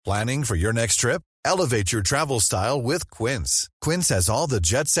Planning for your next trip? Elevate your travel style with Quince. Quince has all the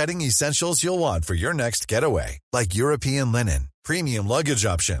jet-setting essentials you'll want for your next getaway, like European linen, premium luggage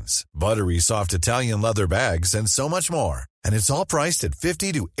options, buttery soft Italian leather bags, and so much more. And it's all priced at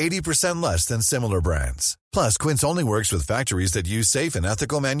 50 to 80% less than similar brands. Plus, Quince only works with factories that use safe and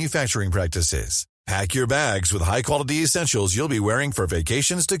ethical manufacturing practices. Pack your bags with high-quality essentials you'll be wearing for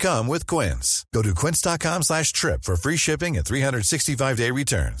vacations to come with Quince. Go to quince.com/trip for free shipping and 365-day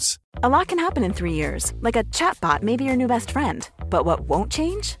returns. A lot can happen in 3 years, like a chatbot may be your new best friend. But what won't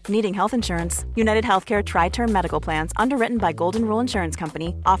change? Needing health insurance. United Healthcare Tri-Term Medical Plans, underwritten by Golden Rule Insurance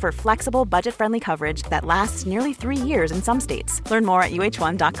Company, offer flexible, budget-friendly coverage that lasts nearly 3 years in some states. Learn more at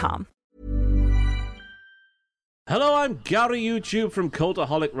uh1.com. Hello, I'm Gary YouTube from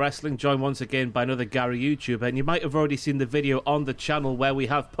Cultaholic Wrestling, joined once again by another Gary YouTuber, and you might have already seen the video on the channel where we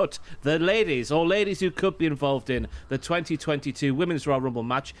have put the ladies, or ladies who could be involved in the 2022 Women's Royal Rumble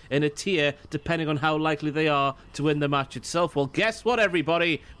match in a tier depending on how likely they are to win the match itself. Well, guess what,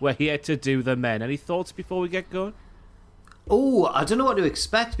 everybody? We're here to do the men. Any thoughts before we get going? Oh, I don't know what to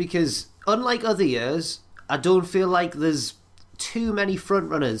expect, because unlike other years, I don't feel like there's too many front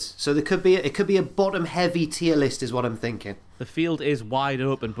runners, so it could be a bottom heavy tier list is what I'm thinking. The field is wide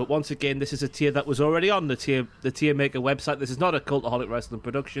open, but once again, this is a tier that was already on the tier maker website. This is not a Cultaholic Wrestling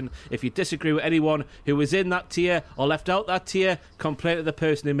production. If you disagree with anyone who was in that tier or left out that tier, complain to the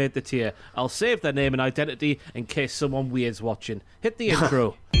person who made the tier. I'll save their name and identity in case someone weird's watching. Hit the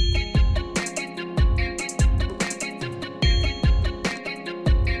intro.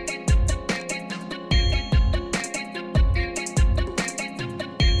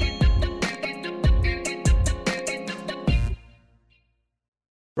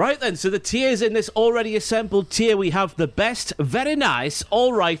 Right then, so the tiers in this already assembled tier, we have the best, very nice,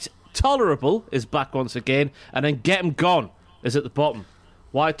 alright, tolerable is back once again, and then get 'em gone is at the bottom.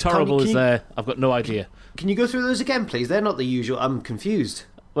 Why tolerable is there? I've got no idea. Can you go through those again, please? They're not the usual. I'm confused.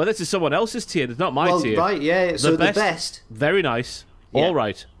 Well, this is someone else's tier, it's not my tier. Right, yeah, so the best. Very nice,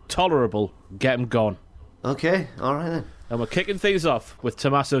 alright, tolerable, get 'em gone. Okay, alright then. And we're kicking things off with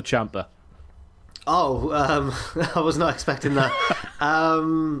Tommaso Ciampa. Oh, I was not expecting that.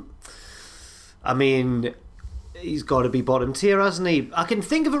 I mean, he's got to be bottom tier, hasn't he? I can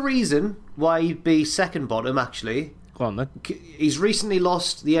think of a reason why he'd be second bottom, actually. Go on, then. He's recently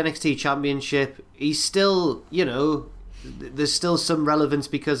lost the NXT Championship. He's still, there's still some relevance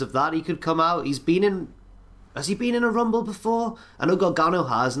because of that. He could come out. Has he been in a Rumble before? I know Gargano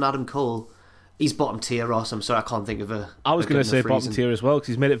has, and Adam Cole. He's bottom tier, Ross. I'm sorry, I can't think of a... I was going to say bottom tier as well, because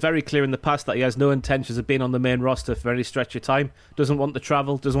he's made it very clear in the past that he has no intentions of being on the main roster for any stretch of time. Doesn't want the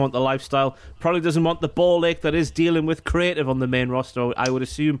travel, doesn't want the lifestyle, probably doesn't want the ball ache that is dealing with creative on the main roster, I would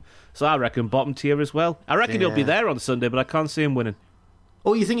assume. So I reckon bottom tier as well. I reckon he'll be there on Sunday, but I can't see him winning.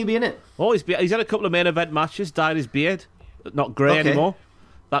 Oh, you think he'll be in it? Oh, he's had a couple of main event matches, dyed his beard. Not grey anymore.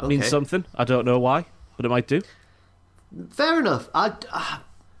 That means something. I don't know why, but it might do. Fair enough.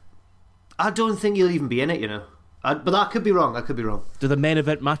 I don't think he'll even be in it, but that could be wrong. I could be wrong. Do the main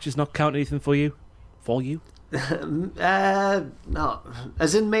event matches not count anything for you? No.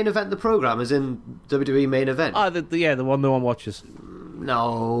 As in main event the program, as in WWE main event? The one no one watches.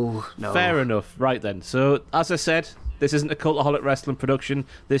 No. Fair enough. Right then. So, as I said, this isn't a Cultaholic Wrestling production.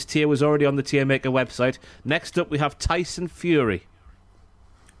 This tier was already on the tier maker website. Next up, we have Tyson Fury.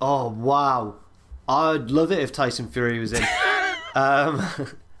 Oh, wow. I'd love it if Tyson Fury was in.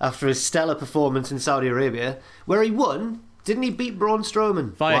 After his stellar performance in Saudi Arabia, where he won. Didn't he beat Braun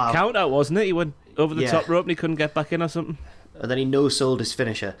Strowman? Via count-out, wasn't it? He went over the top rope and he couldn't get back in or something. And then he no-sold his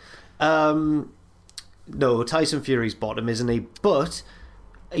finisher. No, Tyson Fury's bottom, isn't he? But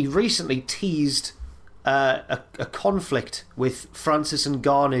he recently teased a conflict with Francis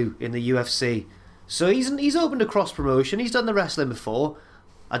Ngannou in the UFC. So he's open to cross-promotion. He's done the wrestling before.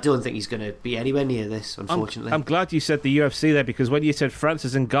 I don't think he's going to be anywhere near this, unfortunately. I'm glad you said the UFC there, because when you said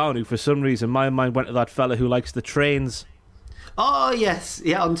Francis Ngannou, for some reason, my mind went to that fella who likes the trains. Oh, yes.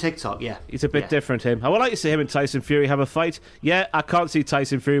 Yeah, on TikTok, yeah. He's a bit different, him. I would like to see him and Tyson Fury have a fight. Yeah, I can't see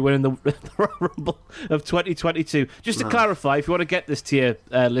Tyson Fury winning the Rumble of 2022. Just to clarify, if you want to get this tier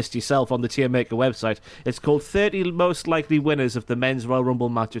list yourself on the Tier Maker website, it's called 30 Most Likely Winners of the Men's Royal Rumble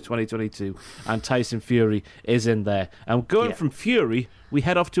Match of 2022, and Tyson Fury is in there. And going from Fury, we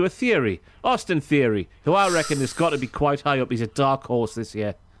head off to a theory. Austin Theory, who I reckon has got to be quite high up. He's a dark horse this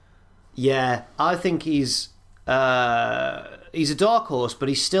year. Yeah, I think he's a dark horse, but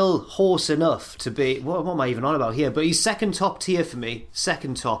he's still horse enough to be... What am I even on about here? But he's second top tier for me.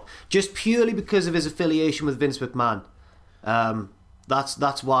 Second top. Just purely because of his affiliation with Vince McMahon.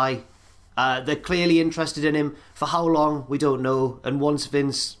 That's why They're clearly interested in him. For how long, we don't know. And once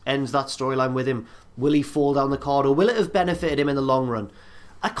Vince ends that storyline with him, will he fall down the card, or will it have benefited him in the long run?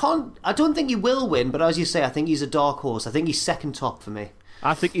 I don't think he will win, but as you say, I think he's a dark horse. I think he's second top for me.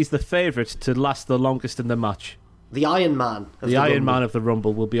 I think he's the favourite to last the longest in the match. The Iron Man of the Iron Man of the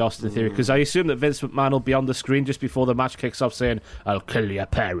Rumble will be Austin Theory, because I assume that Vince McMahon will be on the screen just before the match kicks off saying, "I'll kill your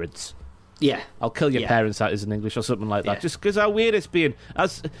parents." Yeah. I'll kill your parents, that is in English, or something like that. Just because how weird it's been.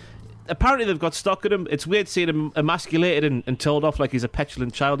 Apparently they've got stock in him. It's weird seeing him emasculated and told off like he's a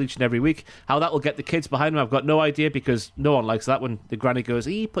petulant child each and every week. How that will get the kids behind him, I've got no idea, because no one likes that when the granny goes,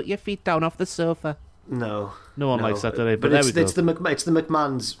 put your feet down off the sofa. No one likes that, do they? But it's the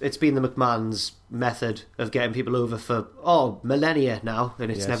McMahon's. It's been the McMahon's method of getting people over for millennia now,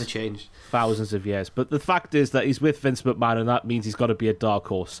 and it's never changed. Thousands of years. But the fact is that he's with Vince McMahon, and that means he's got to be a dark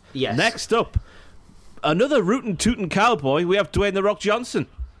horse. Yes. Next up, another rootin' tootin' cowboy. We have Dwayne The Rock Johnson.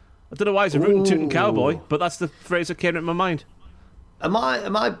 I don't know why he's a rootin' tootin' cowboy, but that's the phrase that came into my mind. Am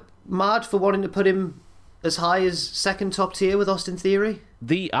I mad for wanting to put him as high as second top tier with Austin Theory?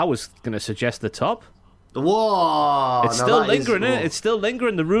 I was going to suggest the top. Whoa! It's still lingering, isn't it? It's still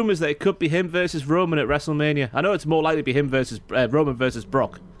lingering. The rumours that it could be him versus Roman at WrestleMania. I know it's more likely to be him versus Roman versus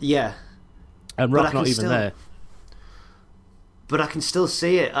Brock. Yeah. And Rock not even there. But I can still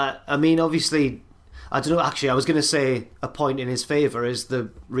see it. I mean, obviously, I don't know. Actually, I was going to say a point in his favour is the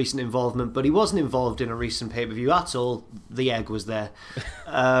recent involvement, but he wasn't involved in a recent pay-per-view. That's all. The egg was there.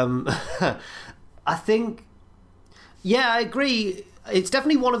 I think... Yeah, I agree. It's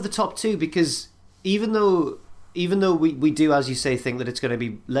definitely one of the top two, because even though we do, as you say, think that it's going to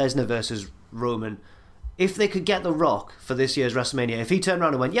be Lesnar versus Roman, if they could get The Rock for this year's WrestleMania, if he turned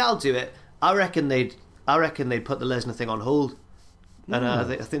around and went, "Yeah, I'll do it," I reckon they'd put the Lesnar thing on hold, and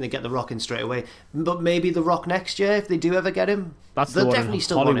I think they get The Rock in straight away. But maybe The Rock next year, if they do ever get him. That's the one definitely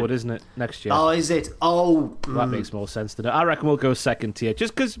in Hollywood, isn't it? Next year. Oh, is it? Oh, that makes more sense than it. I reckon we'll go second tier,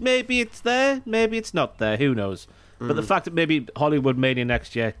 just because maybe it's there, maybe it's not there. Who knows? But the fact that maybe Hollywood Mania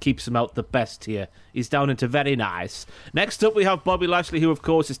next year keeps him out the best tier. He's down into very nice. Next up, we have Bobby Lashley, who, of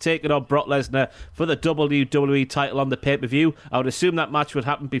course, is taking on Brock Lesnar for the WWE title on the pay-per-view. I would assume that match would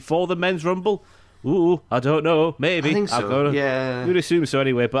happen before the Men's Rumble. Ooh, I don't know. Maybe. I think so, yeah. You'd assume so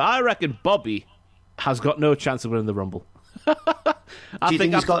anyway. But I reckon Bobby has got no chance of winning the Rumble. I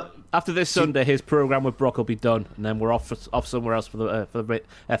think after this Sunday, his program with Brock will be done, and then we're off somewhere else for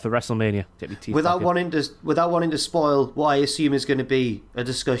WrestleMania. Without wanting to spoil what I assume is going to be a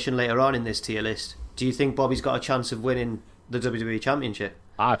discussion later on in this tier list, do you think Bobby's got a chance of winning the WWE Championship?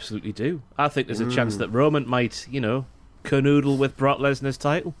 I absolutely do. I think there's a chance that Roman might, canoodle with Brock Lesnar's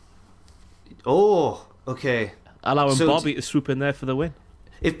title. Oh, okay. Allowing Bobby to swoop in there for the win.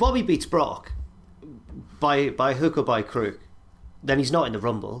 If Bobby beats Brock by hook or by crook, then he's not in the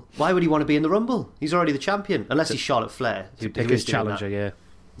Rumble. Why would he want to be in the Rumble? He's already the champion, unless he's Charlotte Flair. Who is challenger, yeah.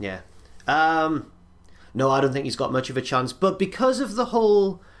 Yeah. No, I don't think he's got much of a chance. But because of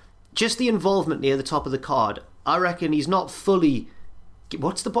just the involvement near the top of the card, I reckon he's not fully...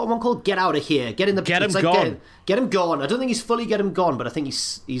 What's the bottom one called? Get out of here. Get him gone. Get him gone. I don't think he's fully get him gone, but I think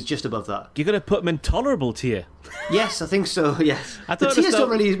he's just above that. You're going to put him in tolerable tier? Yes, I think so, yes. The tiers don't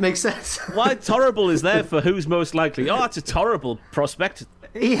really make sense. Why tolerable is there for who's most likely? Oh, it's a tolerable prospect.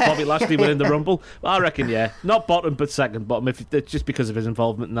 Yeah. Bobby Lashley winning the Rumble. I reckon, yeah. Not bottom, but second bottom, just because of his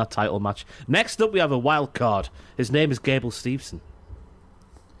involvement in that title match. Next up, we have a wild card. His name is Gable Steveson.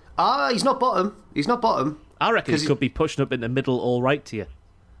 He's not bottom. He's not bottom. I reckon he could be pushing up in the middle all right tier.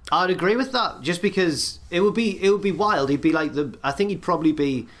 I'd agree with that, just because it would be wild. He'd be like I think he'd probably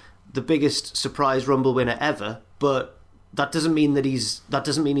be the biggest surprise Rumble winner ever, but that doesn't mean he's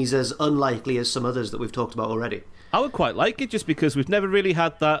as unlikely as some others that we've talked about already. I would quite like it, just because we've never really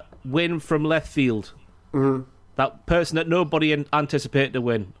had that win from left field. Mm-hmm. That person that nobody anticipated to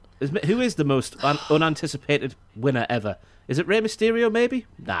win. Who is the most unanticipated winner ever? Is it Rey Mysterio, maybe?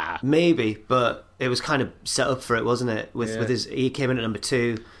 Nah. Maybe, but it was kind of set up for it, wasn't it? He came in at number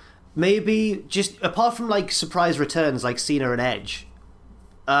 2. Maybe, just apart from like surprise returns like Cena and Edge,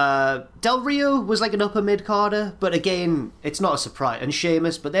 Del Rio was like an upper mid-carder, but again, it's not a surprise. And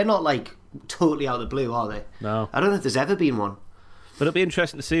Sheamus, but they're not like totally out of the blue, are they? No. I don't know if there's ever been one. But it'll be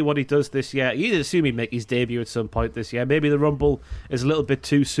interesting to see what he does this year. You'd assume he'd make his debut at some point this year. Maybe the Rumble is a little bit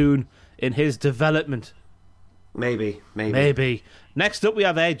too soon in his development. Maybe. Next up, we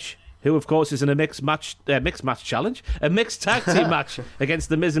have Edge, who, of course, is in a mixed tag team match against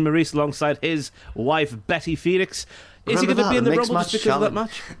The Miz and Maurice alongside his wife, Betty Phoenix. Is he going to be in the Rumble just because of that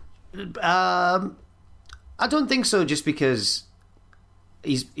match? I don't think so, just because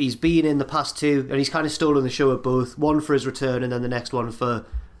he's been in the past 2, and he's kind of stolen the show at both. One for his return, and then the next one for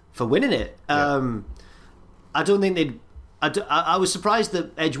for winning it. I don't think they'd. I was surprised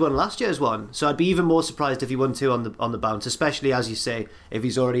that Edge won last year's one, so I'd be even more surprised if he won 2 on the bounce, especially, as you say, if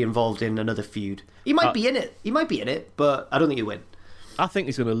he's already involved in another feud. He might be in it. He might be in it, but I don't think he'll win. I think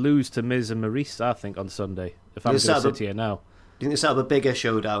he's going to lose to Miz and Maurice, I think, on Sunday, if I'm going to sit here now. Do you think they'll set up a bigger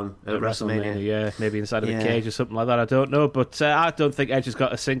showdown at WrestleMania? Yeah, maybe inside of a cage or something like that. I don't know, but I don't think Edge has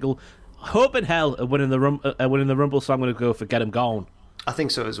got a single hope in hell of winning the Rumble, so I'm going to go for Get Him Gone. I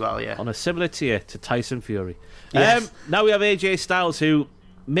think so as well, yeah. On a similar tier to Tyson Fury. Yes. Now we have AJ Styles, who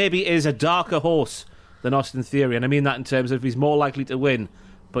maybe is a darker horse than Austin Theory, and I mean that in terms of he's more likely to win,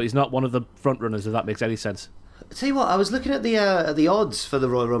 but he's not one of the front runners, if that makes any sense. I'll tell you what, I was looking at the odds for the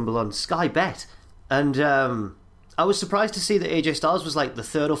Royal Rumble on Sky Bet, and I was surprised to see that AJ Styles was like the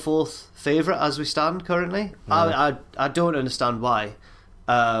 3rd or 4th favourite as we stand currently. I don't understand why.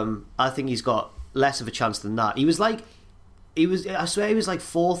 I think he's got less of a chance than that. I swear he was like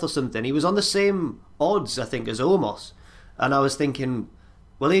 4th or something. He was on the same odds, I think, as Omos. And I was thinking,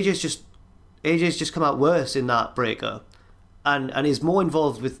 well, AJ's just come out worse in that breakup. And is more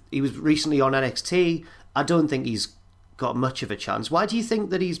involved with... He was recently on NXT. I don't think he's got much of a chance. Why do you think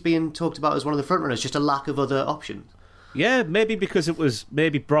that he's being talked about as one of the frontrunners? Just a lack of other options? Yeah, maybe because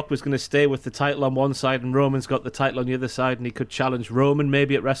maybe Brock was going to stay with the title on one side and Roman's got the title on the other side, and he could challenge Roman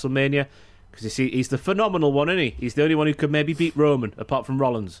maybe at WrestleMania. Because you see, he's the phenomenal one, isn't he? He's the only one who could maybe beat Roman, apart from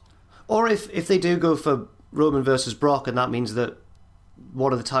Rollins. Or if they do go for Roman versus Brock, and that means that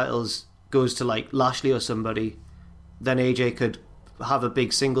one of the titles goes to like Lashley or somebody, then AJ could have a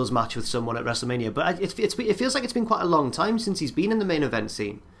big singles match with someone at WrestleMania. But it feels like it's been quite a long time since he's been in the main event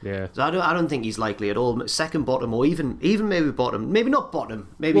scene. Yeah. So I don't think he's likely at all. Second bottom, or even maybe bottom. Maybe not bottom.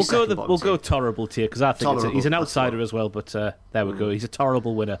 Maybe second bottom. We'll go tolerable tier, because I think he's an outsider as well. But there we go. He's a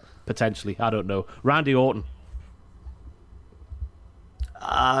tolerable winner potentially. I don't know. Randy Orton.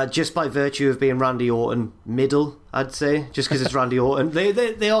 Just by virtue of being Randy Orton, middle, I'd say. Just because it's Randy Orton.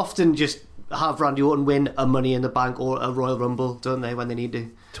 They often just have Randy Orton win a Money in the Bank or a Royal Rumble, don't they, when they need to?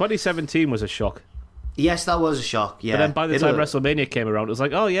 2017 was a shock. Yes, that was a shock, yeah. But then by the time WrestleMania came around, it was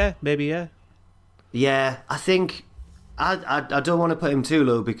like, oh yeah, maybe, yeah. Yeah, I think... I don't want to put him too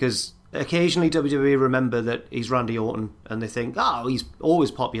low, because occasionally WWE remember that he's Randy Orton, and they think, oh, he's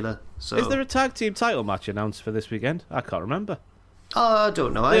always popular. So is there a tag team title match announced for this weekend? I can't remember. I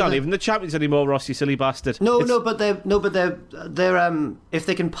don't know. They aren't even the champions anymore, Ross, you silly bastard. But they're if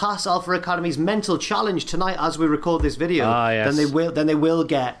they can pass Alpha Academy's mental challenge tonight as we record this video, yes. then they will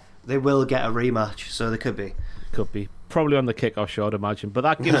get a rematch. So they could be probably on the kickoff show, I'd imagine. But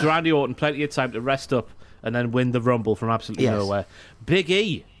that gives Randy Orton plenty of time to rest up and then win the Rumble from absolutely nowhere. Big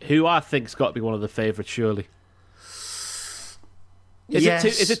E, who I think's got to be one of the favourites, surely. Is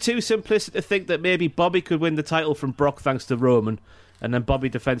it too simplistic to think that maybe Bobby could win the title from Brock thanks to Roman, and then Bobby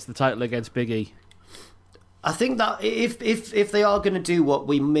defends the title against Big E? I think that if they are going to do what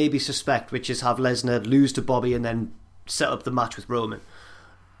we maybe suspect, which is have Lesnar lose to Bobby and then set up the match with Roman,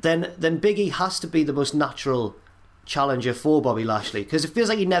 then Big E has to be the most natural challenger for Bobby Lashley, because it feels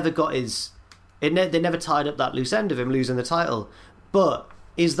like he never got his... they never tied up that loose end of him losing the title. But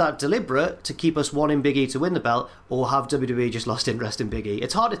is that deliberate to keep us wanting Big E to win the belt, or have WWE just lost interest in Big E?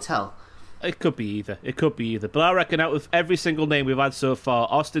 It's hard to tell. It could be either. But I reckon out of every single name we've had so far,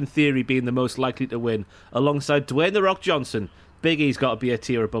 Austin Theory being the most likely to win, alongside Dwayne "The Rock" Johnson, Big E's got to be a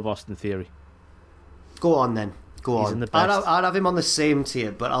tier above Austin Theory. Go on then. Go on. He's in the best. I'd have him on the same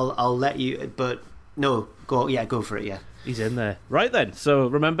tier, but I'll let you... But no, go for it, yeah. He's in there. Right then, so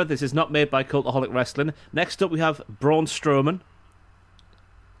remember, this is not made by Cultaholic Wrestling. Next up we have Braun Strowman.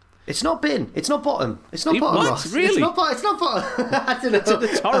 It's not bottom. It's not bottom, what? Ross. Really? It's not bottom. I don't know. It's in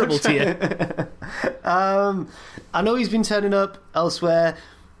the horrible tier. I know he's been turning up elsewhere,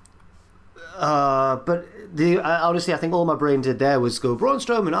 but honestly, I think all my brain did there was go, Braun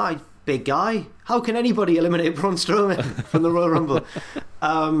Strowman, big guy. How can anybody eliminate Braun Strowman from the Royal Rumble?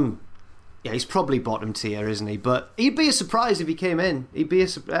 Yeah, he's probably bottom tier, isn't he? But he'd be a surprise if he came in.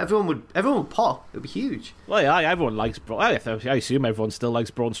 Everyone would pop. It'd be huge. Well, yeah, everyone likes Braun. I assume everyone still likes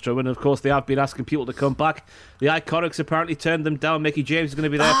Braun Strowman. And of course, they have been asking people to come back. The Iconics apparently turned them down. Mickey James is going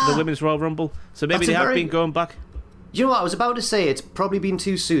to be there for the Women's Royal Rumble, so maybe they have been going back. You know what? I was about to say it's probably been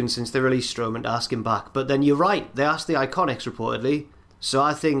too soon since they released Strowman to ask him back. But then you're right. They asked the Iconics reportedly. So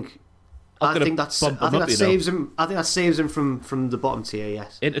I think that saves him. I think that saves him from the bottom tier.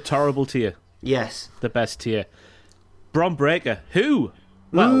 Yes. Into terrible tier. Yes. The best tier. Bron Breakker, who...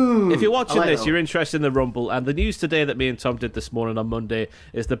 Well, if you're watching this, you're interested in the Rumble, and the news today that me and Tom did this morning on Monday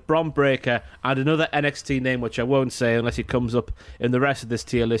is that Bron Breakker and another NXT name, which I won't say unless he comes up in the rest of this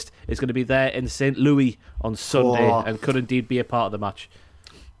tier list, is going to be there in St. Louis on Sunday and could indeed be a part of the match.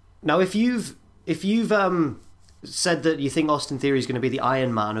 Now, if you've said that you think Austin Theory is going to be the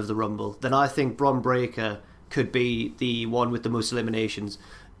Iron Man of the Rumble, then I think Bron Breakker could be the one with the most eliminations.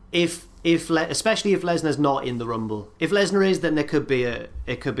 Especially if Lesnar's not in the Rumble. If Lesnar is, then it could be a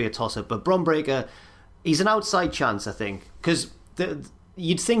toss-up. But Bron Breakker, he's an outside chance, I think, because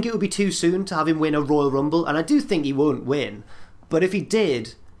you'd think it would be too soon to have him win a Royal Rumble, and I do think he won't win. But if he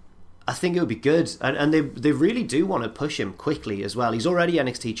did, I think it would be good, and they really do want to push him quickly as well. He's already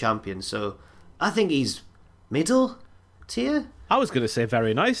NXT champion, so I think he's middle tier. I was going to say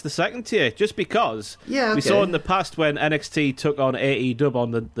very nice, the second tier, just because okay. We saw in the past when NXT took on AEW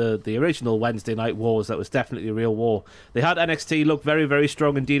on the original Wednesday Night Wars, that was definitely a real war. They had NXT look very, very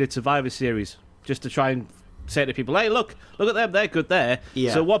strong indeed at Survivor Series, just to try and say to people, hey, look at them, they're good there.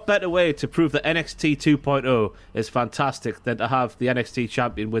 Yeah. So what better way to prove that NXT 2.0 is fantastic than to have the NXT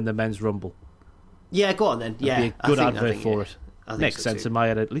champion win the Men's Rumble? Yeah, go on then. That'd be a good advert for it. Makes sense in my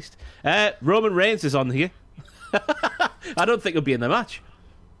head, at least. Roman Reigns is on here. I don't think he'll be in the match.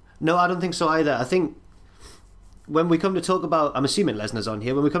 No, I don't think so either. I think when we come to talk about... I'm assuming Lesnar's on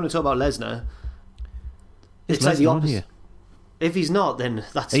here. When we come to talk about Lesnar... It's like the opposite. Here? If he's not, then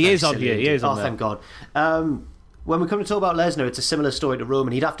that's... He is on here. He is on there. Thank God. When we come to talk about Lesnar, it's a similar story to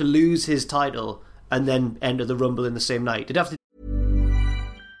Roman. He'd have to lose his title and then enter the Rumble in the same night. He'd have to...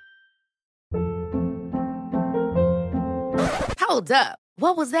 Hold up.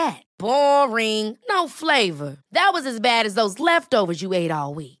 What was that? Boring. No flavor. That was as bad as those leftovers you ate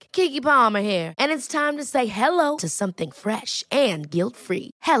all week. Keke Palmer here. And it's time to say hello to something fresh and guilt-free.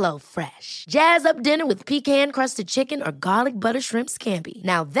 Hello Fresh. Jazz up dinner with pecan-crusted chicken or garlic butter shrimp scampi.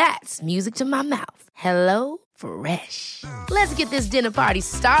 Now that's music to my mouth. Hello Fresh. Let's get this dinner party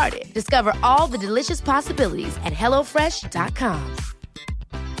started. Discover all the delicious possibilities at HelloFresh.com.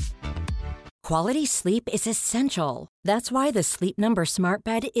 Quality sleep is essential. That's why the Sleep Number Smart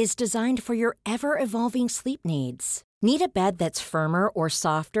Bed is designed for your ever-evolving sleep needs. Need a bed that's firmer or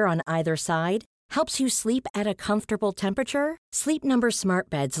softer on either side? Helps you sleep at a comfortable temperature? Sleep Number Smart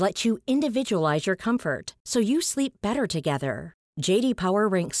Beds let you individualize your comfort, so you sleep better together. J.D. Power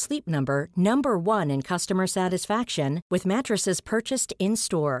ranks Sleep Number number 1 in customer satisfaction with mattresses purchased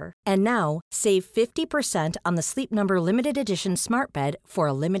in-store. And now, save 50% on the Sleep Number Limited Edition Smart Bed for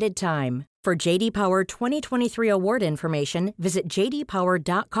a limited time. For J.D. Power 2023 award information, visit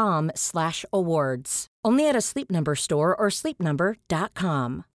jdpower.com/awards. Only at a Sleep Number store or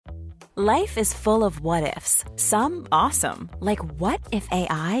sleepnumber.com. Life is full of what-ifs. Some awesome, like what if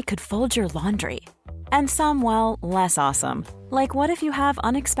AI could fold your laundry? And some, well, less awesome, like what if you have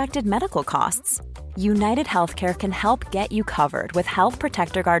unexpected medical costs? United Healthcare can help get you covered with Health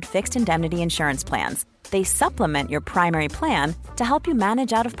Protector Guard fixed indemnity insurance plans. They supplement your primary plan to help you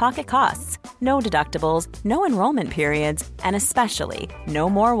manage out-of-pocket costs. No deductibles, no enrollment periods, and especially no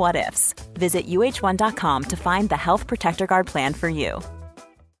more what-ifs. Visit uh1.com to find the Health Protector Guard plan for you.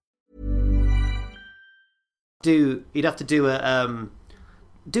 You'd have to do a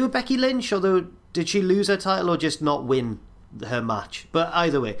Becky Lynch, although did she lose her title or just not win her match? But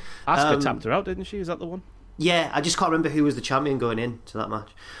either way, Asuka tapped her out, didn't she? Is that the one? Yeah, I just can't remember who was the champion going into that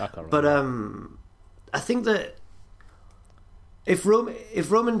match. I can't remember. But I think that if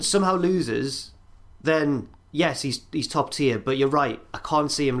Roman somehow loses, then yes, he's top tier. But you're right, I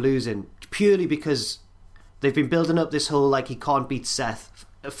can't see him losing purely because they've been building up this whole like he can't beat Seth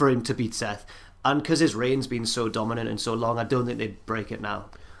for him to beat Seth, and because his reign's been so dominant and so long, I don't think they'd break it now.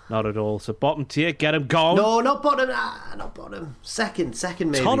 Not at all. So bottom tier, get him gone. No, not bottom. Not bottom. Second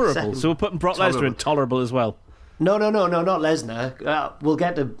maybe. Tolerable. Second. So we're putting Brock Lesnar in tolerable as well. No, not Lesnar. We'll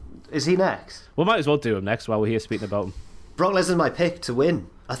get to... Is he next? We might as well do him next while we're here speaking about him. Brock Lesnar's my pick to win.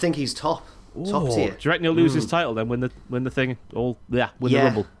 I think he's top tier. Do you reckon he'll lose his title then? Win the thing? Win the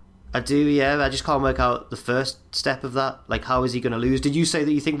Rumble. I do. Yeah, I just can't work out the first step of that. Like, how is he going to lose? Did you say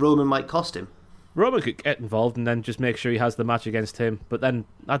that you think Roman might cost him? Roman could get involved and then just make sure he has the match against him. But then,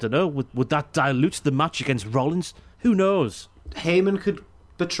 I don't know, would that dilute the match against Rollins? Who knows? Heyman could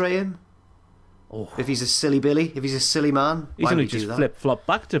betray him. Oh. If he's a silly Billy, if he's a silly man. He's only just flip-flop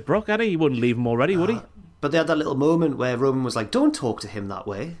back to Brock, hadn't he? He wouldn't leave him already, would he? But they had that little moment where Roman was like, don't talk to him that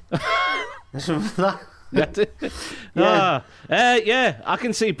way. Yeah, I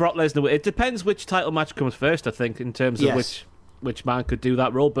can see Brock Lesnar. It depends which title match comes first, I think, in terms of which man could do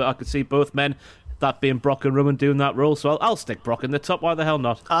that role. But I could see both men, that being Brock and Roman, doing that role. So I'll stick Brock in the top. Why the hell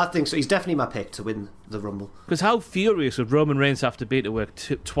not? I think so. He's definitely my pick to win the Rumble. Because how furious would Roman Reigns have to be to work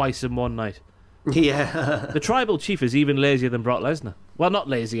twice in one night? Yeah. The tribal chief is even lazier than Brock Lesnar. Well, not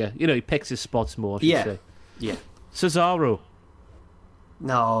lazier. You know, he picks his spots more, I should say. Yeah. Cesaro.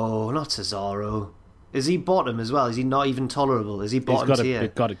 No, not Cesaro. Is he bottom as well? Is he not even tolerable? Is he bottom tier?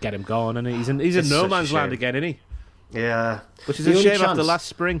 We've got to get him going, and he's in no man's land again, isn't he? Yeah. Which is a shame after last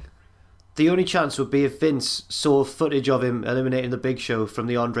spring. The only chance would be if Vince saw footage of him eliminating the Big Show from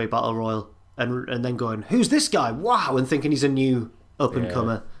the Andre Battle Royal and then going, who's this guy? Wow, and thinking he's a new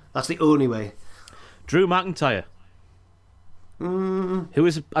up-and-comer. That's the only way. Drew McIntyre. Who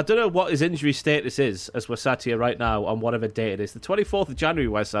is, I don't know what his injury status is as we're sat here right now on whatever date it is. The 24th of January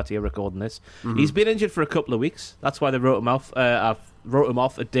we're sat here recording this. He's been injured for a couple of weeks. That's why they wrote him off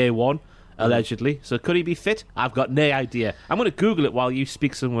at day one, allegedly. So could he be fit? I've got no idea. I'm going to Google it while you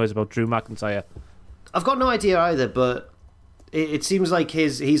speak some words about Drew McIntyre. I've got no idea either, but it seems like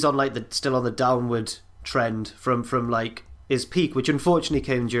he's on like still on the downward trend from like his peak, which unfortunately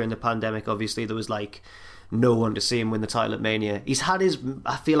came during the pandemic. Obviously, there was like no one to see him win the title at Mania.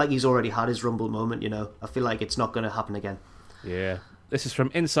 I feel like he's already had his Rumble moment, you know. I feel like it's not going to happen again. Yeah. This is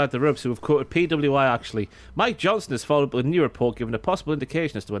from Inside the Ropes, who have quoted PWI, actually. Mike Johnson has followed up with a new report giving a possible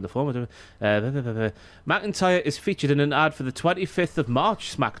indication as to when the former... McIntyre is featured in an ad for the 25th of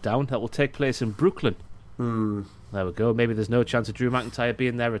March SmackDown that will take place in Brooklyn. There we go. Maybe there's no chance of Drew McIntyre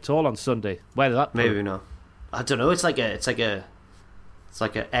being there at all on Sunday. Where did that Maybe not. I don't know. It's like a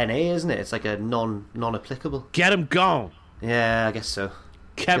NA, isn't it? It's like a non-applicable. Get him gone. Yeah, I guess so.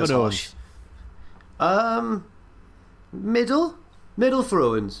 Kevin Owens. Middle for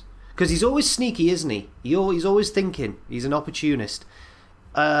Owens, because he's always sneaky, isn't he? He's always thinking. He's an opportunist,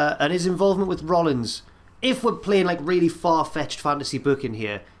 and his involvement with Rollins, if we're playing like really far-fetched fantasy booking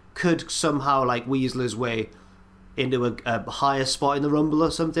here, could somehow like weasel his way into a higher spot in the Rumble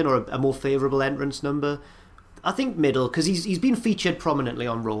or something, or a more favourable entrance number. I think middle, because he's been featured prominently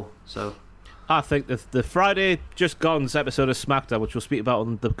on Raw. So I think the Friday just gone's episode of SmackDown, which we'll speak about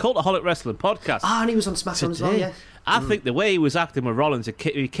on the Cultaholic Wrestling podcast. And he was on SmackDown as well, yeah. I think the way he was acting with Rollins, it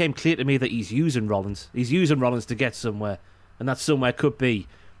became clear to me that he's using Rollins. He's using Rollins to get somewhere, and that somewhere could be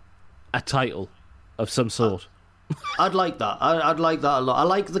a title of some sort. I'd like that. I'd like that a lot. I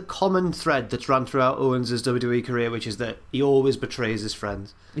like the common thread that's run throughout Owens' WWE career, which is that he always betrays his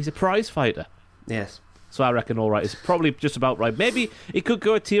friends. He's a prize fighter. Yes. So I reckon all right. It's probably just about right. Maybe he could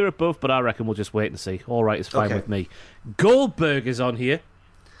go a tier above, but I reckon we'll just wait and see. All right is fine with me. Goldberg is on here.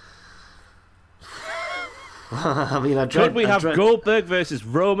 I mean, could we have Goldberg versus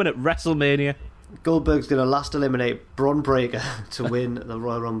Roman at WrestleMania? Goldberg's going to last eliminate Braun Breaker to win the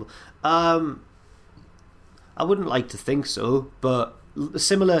Royal Rumble. I wouldn't like to think so, but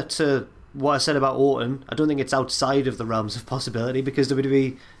similar to what I said about Orton, I don't think it's outside of the realms of possibility, because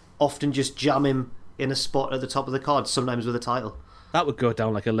WWE often just jam him in a spot at the top of the card, sometimes with a title. That would go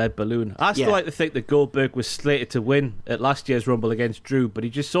down like a lead balloon. I still like to think that Goldberg was slated to win at last year's Rumble against Drew, but he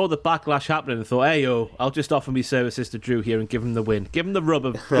just saw the backlash happening and thought, hey, I'll just offer me services to Drew here and give him the win. Give him the rub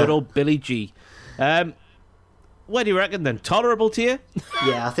of good old Billy G. What do you reckon then? Tolerable tier?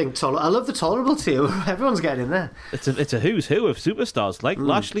 Yeah, I think I love the tolerable tier. Everyone's getting in there. It's a who's who of superstars like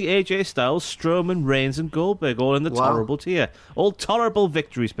Lashley, AJ Styles, Strowman, Reigns and Goldberg, all in the tolerable tier. All tolerable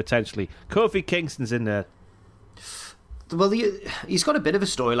victories potentially. Kofi Kingston's in there. Well, he's got a bit of a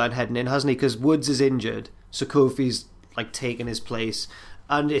storyline heading in, hasn't he? Because Woods is injured, so Kofi's like taking his place,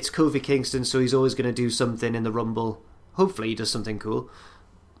 and it's Kofi Kingston, so he's always going to do something in the Rumble. Hopefully, he does something cool.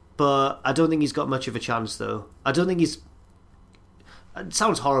 But I don't think he's got much of a chance, though. I don't think he's... It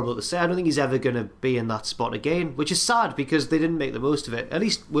sounds horrible to say. I don't think he's ever going to be in that spot again, which is sad because they didn't make the most of it. At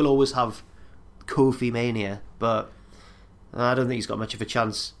least we'll always have Kofi Mania, but I don't think he's got much of a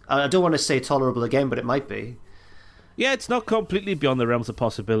chance. I don't want to say tolerable again, but it might be. Yeah, it's not completely beyond the realms of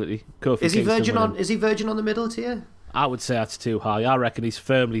possibility. Kofi Is he virgin on the middle tier? I would say that's too high. I reckon he's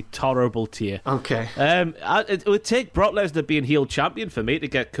firmly tolerable tier. Okay. It would take Brock Lesnar being heel champion for me to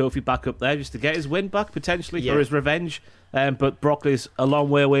get Kofi back up there, just to get his win back, potentially, for his revenge. But Brock is a long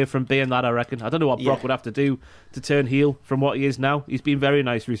way away from being that, I reckon. I don't know what Brock would have to do to turn heel from what he is now. He's been very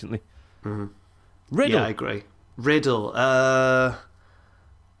nice recently. Mm-hmm. Riddle. Yeah, I agree. Riddle.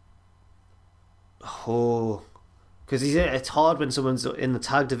 Because it's hard when someone's in the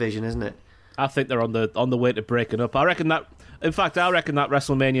tag division, isn't it? I think they're on the way to breaking up. I reckon that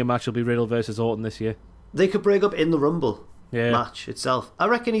WrestleMania match will be Riddle versus Orton this year. They could break up in the Rumble match itself. I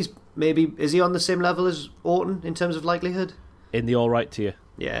reckon is he on the same level as Orton in terms of likelihood? In the alright tier.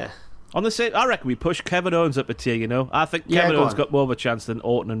 Yeah. On the same, I reckon we push Kevin Owens up a tier, you know. I think Kevin Owens got more of a chance than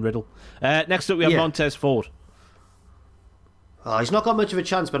Orton and Riddle. Next up we have Montez Ford. Oh, he's not got much of a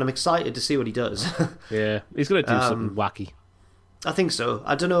chance, but I'm excited to see what he does. Yeah, he's going to do something wacky. I think so.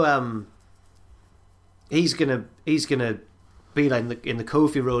 I don't know. He's gonna be like in the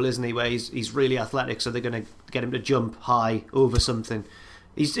Kofi role, isn't he? Where he's really athletic, so they're gonna get him to jump high over something.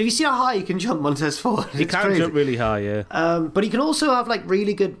 Have you seen how high he can jump, Montez Ford? He can jump really high, yeah. But he can also have like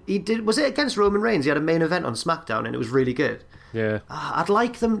really good. Was it against Roman Reigns? He had a main event on SmackDown, and it was really good. Yeah. I'd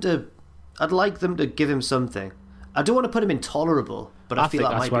like them to give him something. I don't want to put him intolerable, but I feel think that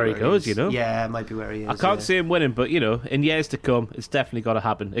that's might where be he goes, you know? Yeah, it might be where he is. I can't see him winning, but, you know, in years to come, it's definitely got to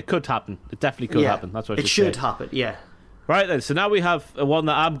happen. It could happen. It definitely could happen. That's what I should It should say. happen, yeah. Right then, so now we have one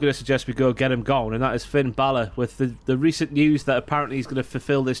that I'm going to suggest we go get him gone, and that is Finn Balor, with the recent news that apparently he's going to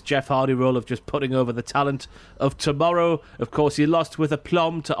fulfill this Jeff Hardy role of just putting over the talent of tomorrow. Of course, he lost with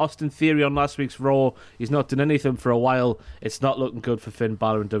aplomb to Austin Theory on last week's Raw. He's not done anything for a while. It's not looking good for Finn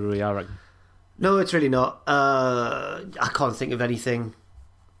Balor in WWE, I reckon. No, it's really not. I can't think of anything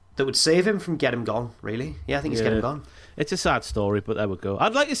that would save him from get him gone, really. Yeah, I think he's get him gone. It's a sad story, but there we go.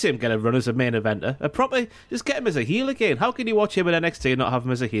 I'd like to see him get a run as a main eventer. Just get him as a heel again. How can you watch him in NXT and not have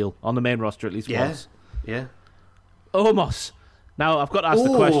him as a heel on the main roster at least once? Yeah. Omos. Now, I've got to ask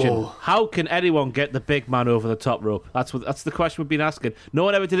the question, how can anyone get the big man over the top rope? That's the question we've been asking. No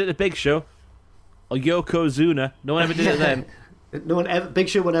one ever did it at the Big Show. Or Yokozuna. No one ever did it then. No one ever. Big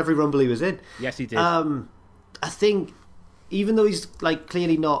Show won every Rumble he was in. Yes, he did. I think, even though he's like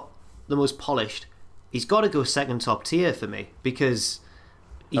clearly not the most polished, he's got to go second top tier for me because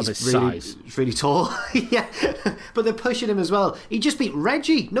he's really tall. Yeah, but they're pushing him as well. He just beat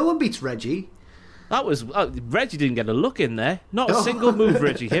Reggie. No one beats Reggie. That was Reggie didn't get a look in there. Not a single move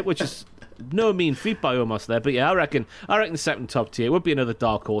Reggie hit, which is no mean feat by Omos there. But yeah, I reckon second top tier would be another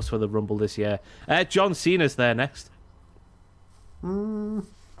dark horse for the Rumble this year. John Cena's there next. I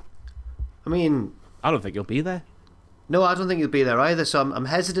mean, I don't think he'll be there. No, I don't think he'll be there either. So I'm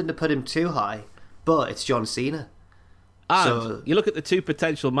hesitant to put him too high. But it's John Cena. And you look at the two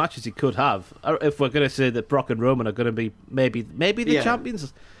potential matches he could have. If we're going to say that Brock and Roman are going to be maybe the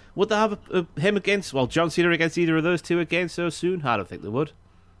champions, would they have him against? Well, John Cena against either of those two again so soon? I don't think they would.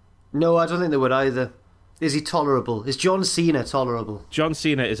 No, I don't think they would either. Is he tolerable? Is John Cena tolerable? John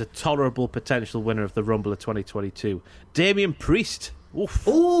Cena is a tolerable potential winner of the Rumble of 2022. Damian Priest. Oof.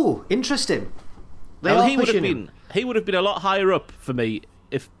 Oh, interesting. He would have been a lot higher up for me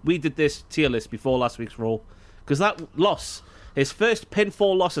if we did this tier list before last week's Raw. Because that loss, his first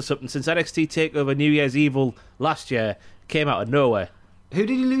pinfall loss or something since NXT TakeOver New Year's Evil last year, came out of nowhere. Who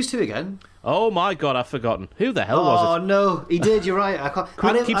did he lose to again? Oh my God, I've forgotten. Who the hell was it? Oh no, he did, you're right. I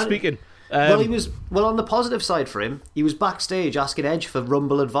can't. Keep speaking. Well, on the positive side for him, he was backstage asking Edge for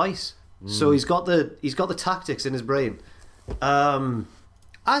Rumble advice. So he's got the tactics in his brain.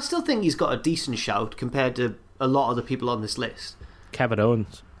 I still think he's got a decent shout compared to a lot of the people on this list. Kevin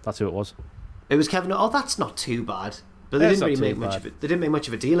Owens, that's who it was. It was Kevin. Oh, that's not too bad. But they didn't really make much of it. They didn't make much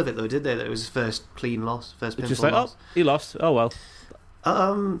of a deal of it, though, did they? That it was his first clean loss, first pinfall loss. He lost. Oh well.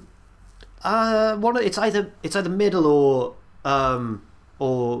 It's either middle or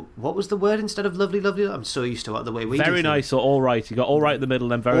what was the word instead of lovely? I'm so used to the way we do very nice or all right. You got all right in the middle,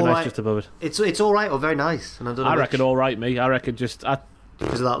 then very nice just above it. It's all right or very nice, and I reckon all right. I reckon just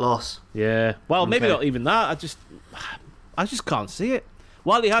because of that loss. Yeah. Well, maybe not even that. I just can't see it.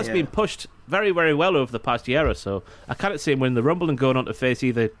 While he has been pushed very, very well over the past year or so, I can't see him winning the Rumble and going on to face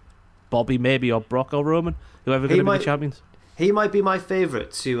either Bobby maybe or Brock or Roman, whoever going to be the champions. He might be my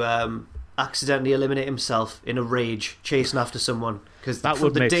favourite to accidentally eliminate himself in a rage, chasing after someone. Because that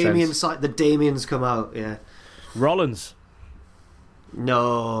would make sense. The Damians come out, yeah. Rollins?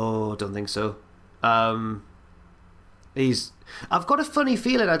 No, don't think so. I've got a funny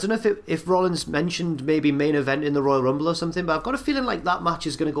feeling. I don't know if Rollins mentioned maybe main event in the Royal Rumble or something, but I've got a feeling like that match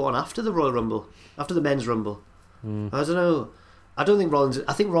is going to go on after the Royal Rumble, after the Men's Rumble. I don't know. I think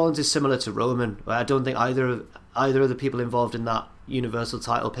Rollins is similar to Roman. I don't think either of the people involved in that Universal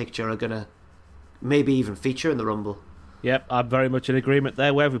title picture are going to maybe even feature in the Rumble. Yep, I'm very much in agreement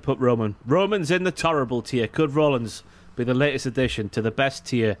there. Where have we put Roman? Roman's in the tolerable tier. Could Rollins be the latest addition to the best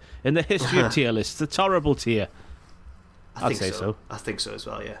tier in the history of tier lists, the tolerable tier? I'd say so. I think so as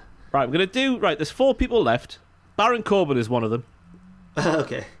well, yeah. Right, we're going to do... Right, there's 4 people left. Baron Corbin is one of them.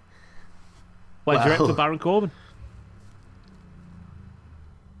 Okay. Why do you reckon for Baron Corbin?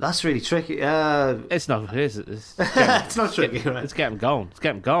 That's really tricky. It's not. It's not tricky, right? Let's get him going.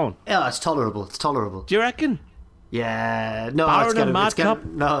 Yeah, it's tolerable. Do you reckon? Yeah. No, Baron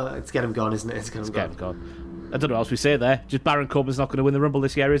it's get him gone, isn't it? It's get him gone. I don't know what else we say there. Just Baron Corbin's not going to win the Rumble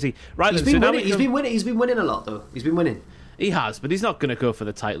this year, is he? Right. He's been winning a lot, though. He's been winning. He has, but he's not going to go for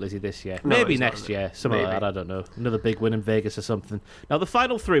the title, is he, this year? Maybe next year, something like that, I don't know. Another big win in Vegas or something. Now, the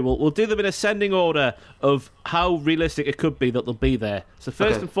final 3, we'll do them in ascending order of how realistic it could be that they'll be there. So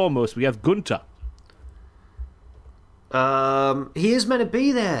first and foremost, we have Gunther. He is meant to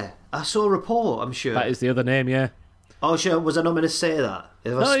be there. I saw a report, I'm sure. That is the other name, yeah. Oh, sure. Was I not going to say that?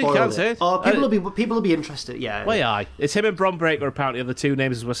 If I No, you spoiled can't say it. Oh, people will be interested. Yeah. Well, yeah, it's him and Bron Breakker apparently are the two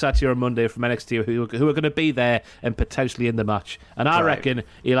names we're sat here on Monday from NXT who are going to be there and potentially in the match. And I reckon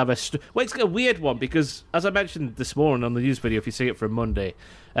he'll have well, it's a weird one because, as I mentioned this morning on the news video, if you see it from Monday,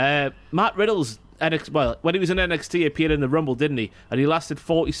 Matt Riddle's when he was in NXT, he appeared in the Rumble, didn't he? And he lasted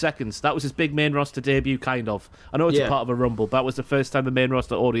 40 seconds. That was his big main roster debut, kind of. I know it's a part of a Rumble, but that was the first time the main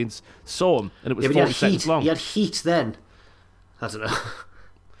roster audience saw him, and it was 40 seconds long. He had heat then. I don't know.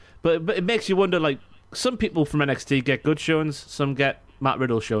 But it makes you wonder, like, some people from NXT get good showings, some get Matt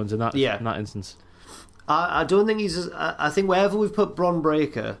Riddle showings in that instance. I don't think he's... I think wherever we've put Bron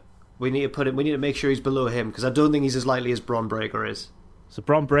Breakker, we need to make sure he's below him, because I don't think he's as likely as Bron Breakker is. So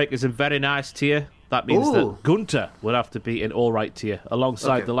Bron Breakker is in very nice tier. That means that Gunter would have to be in all right tier,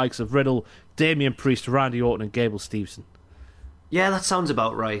 alongside the likes of Riddle, Damian Priest, Randy Orton, and Gable Steveson. Yeah, that sounds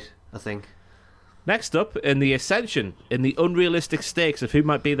about right, I think. Next up, in the Ascension, in the unrealistic stakes of who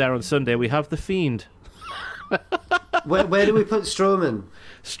might be there on Sunday, we have The Fiend. Where do we put Strowman?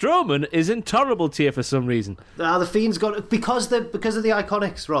 Strowman is in terrible tier for some reason. The Fiend's got... Because of the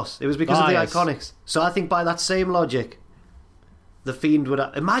Iconics, Ross. It was because of the Iconics. So I think by that same logic, The Fiend would...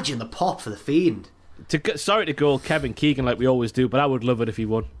 Imagine the pop for The Fiend. Sorry to go Kevin Keegan like we always do, but I would love it if he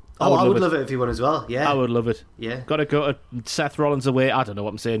won. I would love it if he won as well, yeah. I would love it. Yeah. Got to go to Seth Rollins away. I don't know what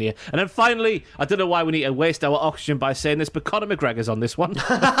I'm saying here. And then finally, I don't know why we need to waste our oxygen by saying this, but Conor McGregor's on this one.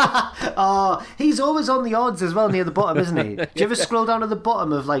 He's always on the odds as well near the bottom, isn't he? Do you ever scroll down to the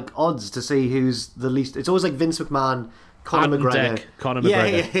bottom of like odds to see who's the least? It's always like Vince McMahon, Conor McGregor. Conor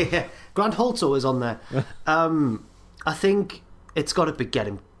McGregor. Yeah. Grant Holtz always on there. I think it's got to be get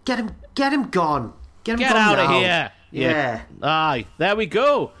him gone. Get out now. of here. Yeah. Aye, there we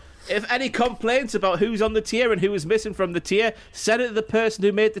go. If any complaints about who's on the tier and who is missing from the tier, send it to the person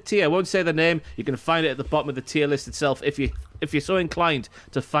who made the tier. I won't say the name. You can find it at the bottom of the tier list itself if you're so inclined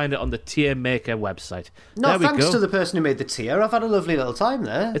to find it on the Tier Maker website. No, thanks to the person who made the tier. I've had a lovely little time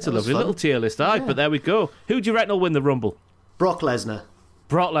there. It's a lovely little tier list, but there we go. Who do you reckon will win the Rumble? Brock Lesnar.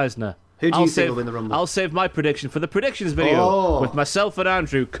 Who do you think will win the Rumble? I'll save my prediction for the predictions video with myself and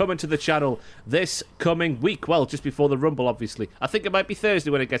Andrew coming to the channel this coming week. Well, just before the Rumble, obviously. I think it might be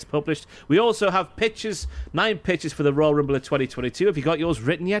Thursday when it gets published. We also have 9 pitches for the Royal Rumble of 2022. Have you got yours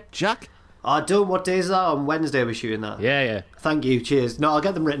written yet, Jack? I don't. What day is that? On Wednesday we're shooting that. Yeah. Thank you. Cheers. No, I'll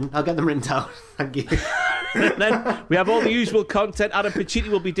get them written. down. Thank you. Then we have all the usual content. Adam Pacitti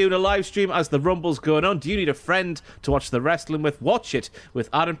will be doing a live stream as the Rumble's going on. Do you need a friend to watch the wrestling with? Watch it with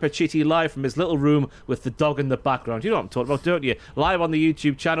Adam Pacitti live from his little room with the dog in the background. You know what I'm talking about, don't you? Live on the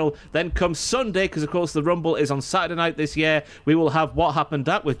YouTube channel. Then comes Sunday, because of course the Rumble is on Saturday night this year. We will have What Happened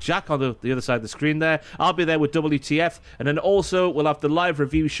At with Jack on the other side of the screen there. I'll be there with WTF. And then also we'll have the live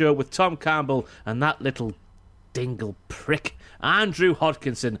review show with Tom Campbell and that little dingle prick, Andrew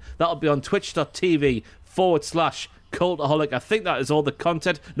Hodkinson. That'll be on twitch.tv/Cultaholic. I think that is all the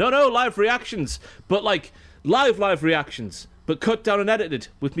content. No, live reactions. But like, live reactions. But cut down and edited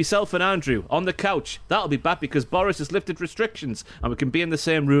with myself and Andrew on the couch. That'll be back because Boris has lifted restrictions and we can be in the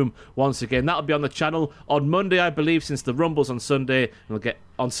same room once again. That'll be on the channel on Monday, I believe, since the Rumble's on Sunday. And we'll get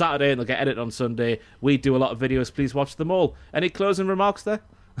on Saturday and they'll get edited on Sunday. We do a lot of videos. Please watch them all. Any closing remarks there?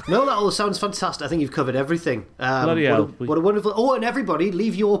 No, that all sounds fantastic. I think you've covered everything. Bloody hell. What a wonderful... Oh, and everybody,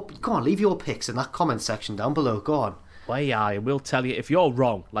 leave your picks in that comment section down below. Go on. And we'll tell you if you're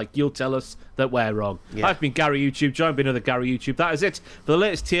wrong, like you'll tell us that we're wrong. Yeah. I've been Gary YouTube, joined by another Gary YouTube. That is it for the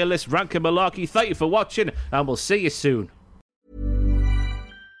latest tier list, Rank and Malarkey. Thank you for watching, and we'll see you soon.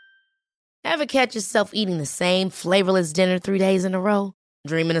 Ever catch yourself eating the same flavorless dinner 3 days in a row?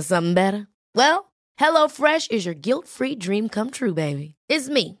 Dreaming of something better? Well, HelloFresh is your guilt-free dream come true, baby. It's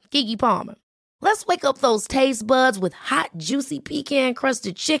me, Keke Palmer. Let's wake up those taste buds with hot, juicy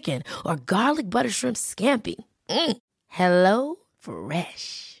pecan-crusted chicken or garlic butter shrimp scampi. Hello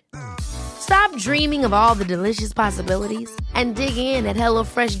Fresh. Stop dreaming of all the delicious possibilities and dig in at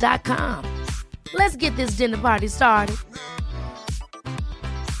HelloFresh.com. Let's get this dinner party started.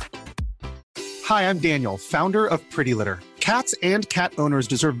 Hi, I'm Daniel, founder of Pretty Litter. Cats and cat owners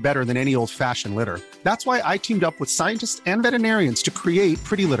deserve better than any old-fashioned litter. That's why I teamed up with scientists and veterinarians to create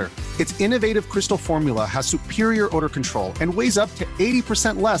Pretty Litter. Its innovative crystal formula has superior odor control and weighs up to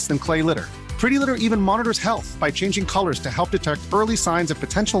 80% less than clay litter. Pretty Litter even monitors health by changing colors to help detect early signs of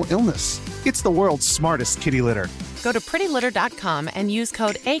potential illness. It's the world's smartest kitty litter. Go to prettylitter.com and use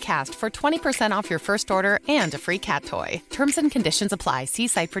code ACAST for 20% off your first order and a free cat toy. Terms and conditions apply. See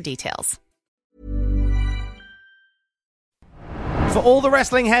site for details. For all the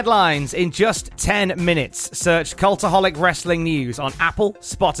wrestling headlines in just 10 minutes, search Cultaholic Wrestling News on Apple,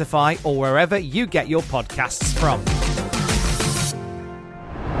 Spotify, or wherever you get your podcasts from.